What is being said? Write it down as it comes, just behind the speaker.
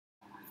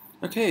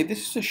Okay,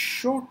 this is a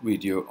short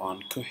video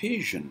on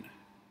cohesion.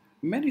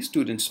 Many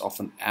students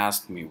often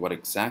ask me what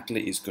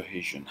exactly is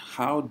cohesion.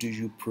 How do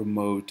you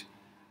promote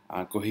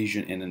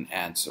cohesion in an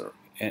answer,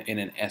 in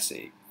an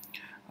essay?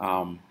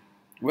 Um,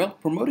 well,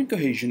 promoting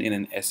cohesion in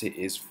an essay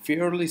is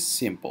fairly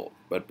simple.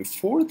 But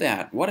before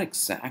that, what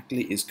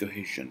exactly is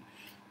cohesion?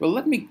 Well,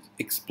 let me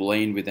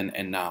explain with an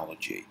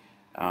analogy.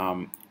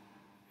 Um,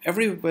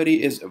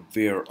 Everybody is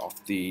aware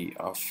of the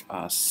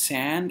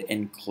sand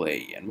and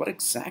clay, and what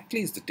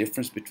exactly is the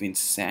difference between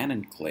sand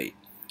and clay?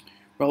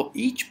 Well,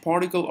 each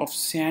particle of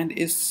sand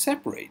is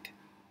separate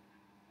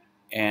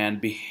and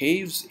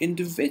behaves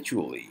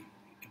individually.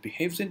 It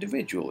behaves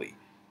individually,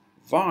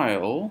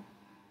 while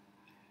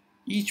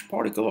each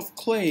particle of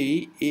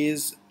clay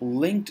is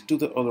linked to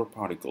the other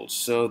particles.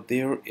 So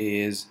there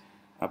is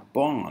a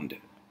bond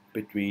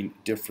between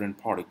different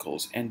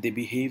particles, and they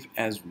behave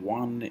as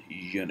one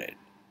unit.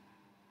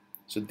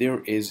 So there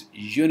is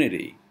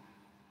unity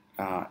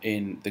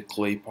in the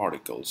clay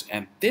particles,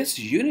 and this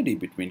unity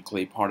between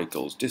clay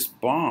particles, this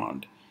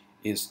bond,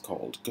 is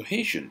called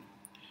cohesion.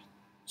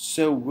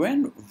 So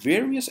when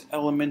various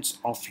elements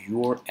of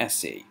your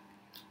essay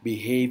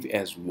behave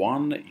as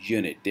one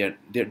unit, they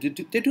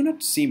do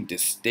not seem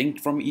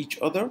distinct from each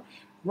other,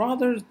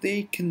 rather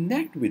they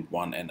connect with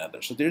one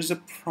another. So there's a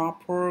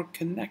proper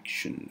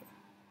connection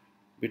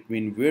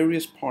between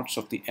various parts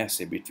of the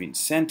essay, between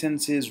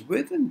sentences,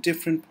 within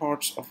different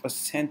parts of a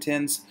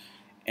sentence,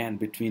 and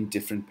between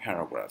different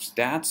paragraphs.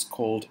 That's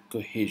called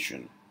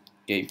cohesion.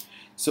 Okay,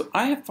 so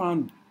I have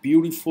found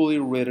beautifully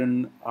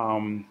written,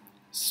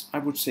 I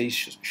would say,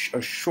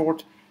 a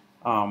short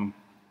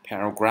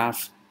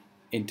paragraph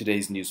in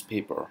today's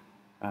newspaper.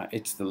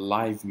 It's the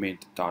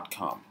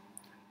livemint.com.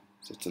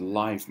 So it's a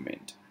live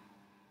mint,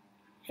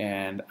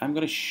 and I'm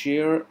going to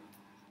share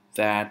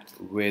that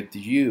with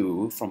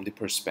you from the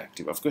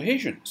perspective of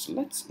cohesion. So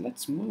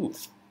let's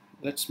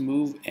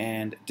move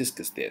and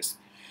discuss this.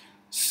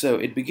 So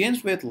it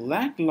begins with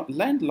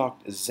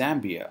landlocked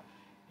Zambia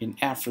in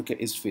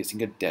Africa is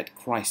facing a debt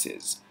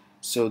crisis.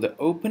 So the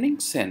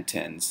opening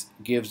sentence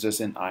gives us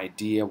an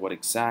idea what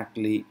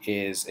exactly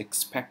is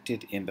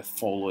expected in the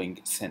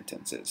following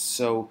sentences.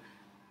 So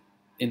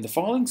in the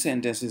following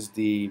sentences,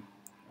 the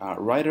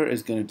writer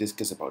is going to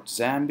discuss about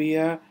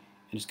Zambia,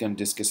 and is going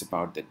to discuss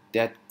about the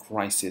debt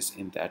crisis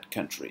in that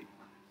country.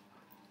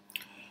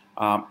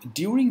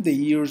 During the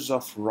years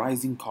of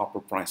rising copper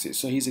prices,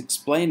 so he's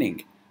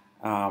explaining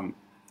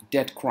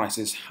debt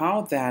crisis,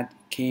 how that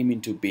came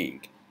into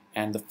being.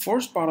 And the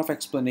first part of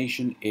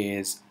explanation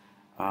is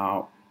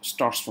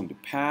starts from the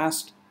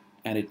past,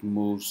 and it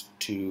moves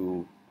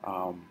to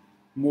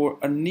more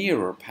a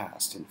nearer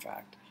past, in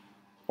fact,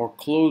 or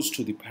close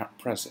to the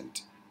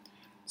present.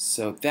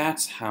 So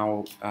that's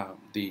how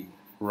the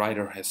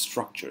writer has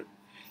structured.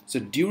 So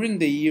during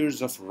the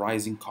years of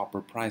rising copper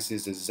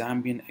prices, the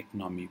Zambian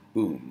economy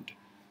boomed.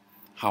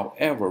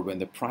 However, when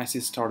the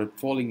prices started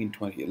falling in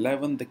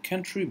 2011, the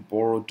country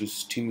borrowed to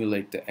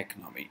stimulate the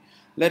economy.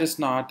 Let us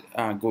not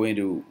go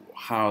into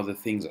how the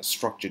things are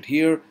structured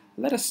here.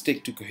 Let us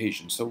stick to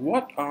cohesion. So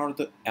what are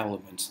the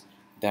elements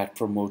that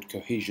promote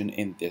cohesion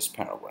in this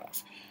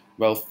paragraph?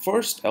 Well,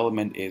 first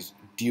element is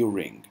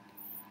during.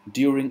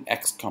 During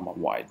X,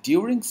 Y.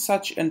 During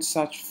such and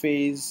such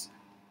phase,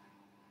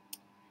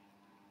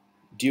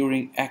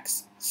 during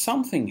X,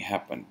 something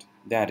happened.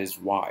 That is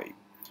Y.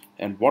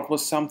 And what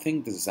was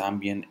something? The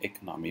Zambian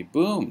economy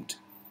boomed.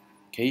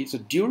 Okay, so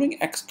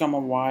during X,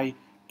 Y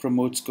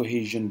promotes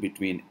cohesion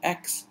between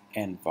X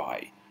and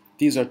Y.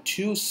 These are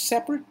two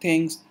separate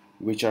things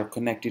which are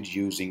connected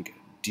using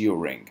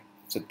during.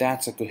 So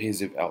that's a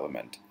cohesive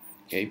element.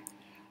 Okay.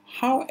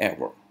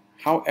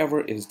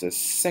 However is the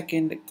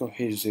second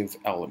cohesive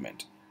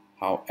element.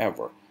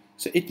 However.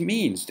 So it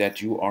means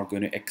that you are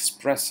going to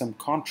express some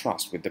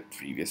contrast with the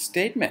previous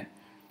statement.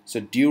 So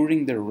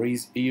during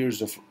the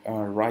years of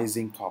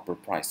rising copper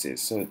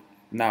prices, so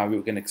now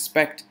we can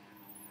expect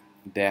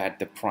that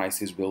the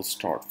prices will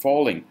start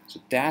falling.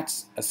 So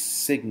that's a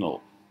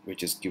signal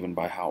which is given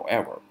by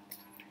however.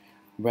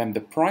 When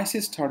the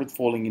prices started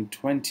falling in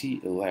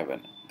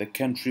 2011, the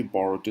country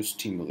borrowed to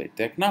stimulate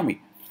the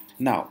economy.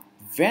 Now,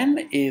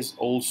 when is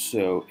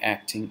also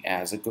acting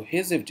as a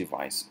cohesive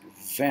device.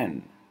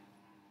 When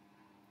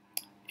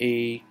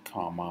A,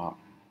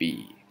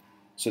 B.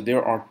 So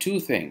there are two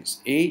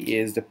things. A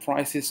is the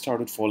prices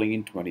started falling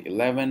in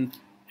 2011,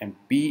 and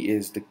B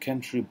is the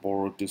country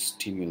borrowed to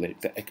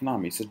stimulate the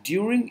economy. So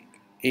during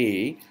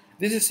A,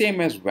 this is the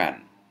same as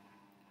when.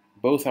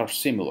 Both are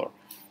similar.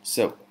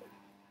 So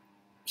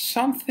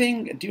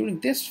something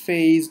during this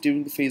phase,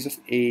 during the phase of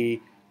A,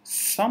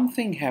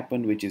 something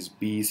happened which is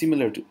B,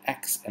 similar to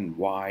X and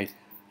Y.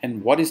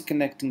 And what is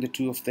connecting the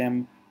two of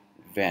them?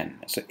 When.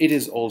 So it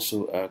is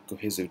also a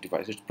cohesive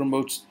device. It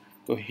promotes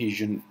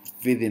cohesion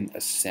within a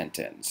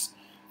sentence.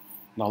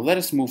 Now let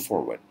us move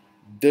forward.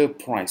 The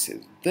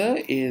prices.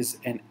 The is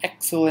an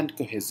excellent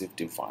cohesive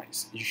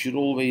device. You should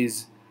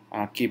always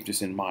keep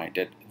this in mind,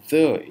 that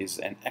the is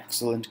an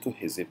excellent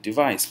cohesive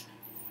device.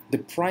 The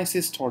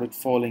prices started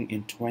falling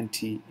in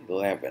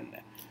 2011.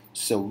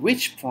 So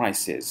which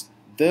prices?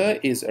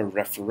 The is a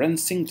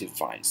referencing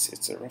device.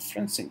 It's a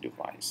referencing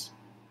device.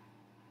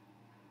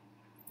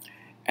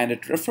 And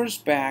it refers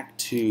back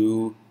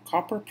to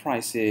copper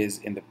prices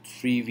in the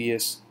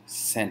previous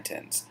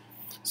sentence.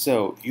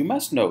 So you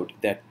must note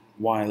that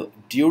while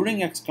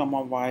during x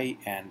comma y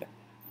and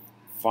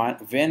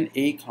when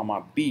a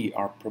comma b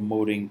are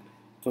promoting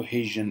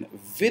cohesion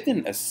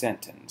within a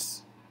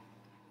sentence,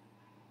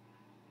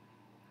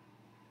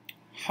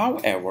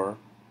 however,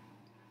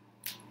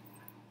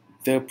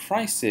 the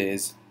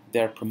prices,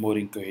 they're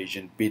promoting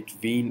cohesion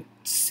between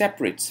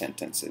separate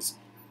sentences.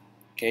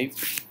 Okay,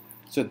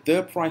 so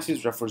the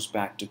prices refers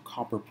back to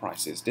copper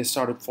prices. They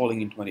started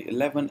falling in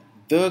 2011.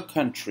 The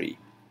country,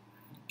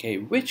 okay,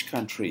 which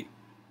country?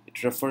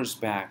 It refers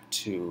back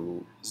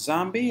to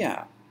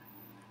Zambia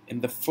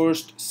in the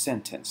first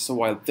sentence. So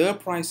while the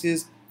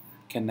prices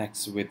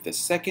connects with the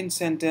second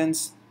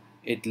sentence,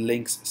 it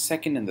links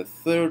second and the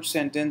third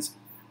sentence.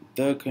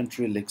 The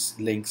country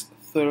links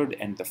third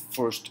and the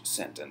first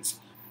sentence.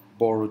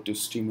 Borrowed to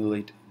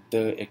stimulate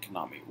the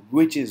economy.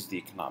 Which is the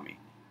economy?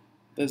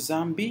 The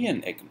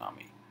Zambian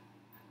economy.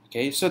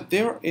 Okay, so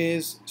there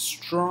is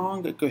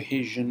strong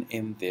cohesion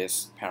in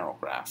this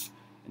paragraph,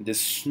 in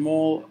this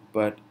small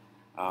but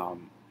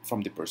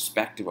from the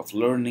perspective of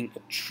learning, a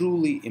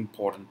truly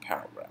important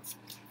paragraph.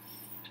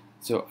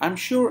 So I'm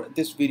sure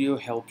this video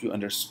helped you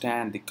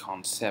understand the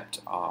concept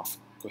of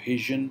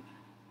cohesion.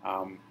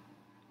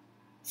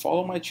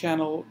 Follow my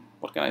channel.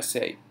 What can I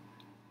say?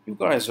 You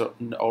guys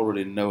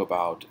already know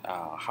about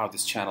how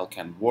this channel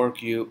can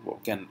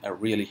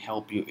really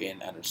help you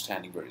in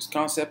understanding various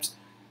concepts.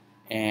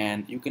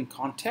 And you can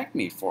contact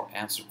me for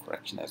answer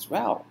correction as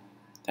well.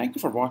 Thank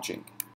you for watching.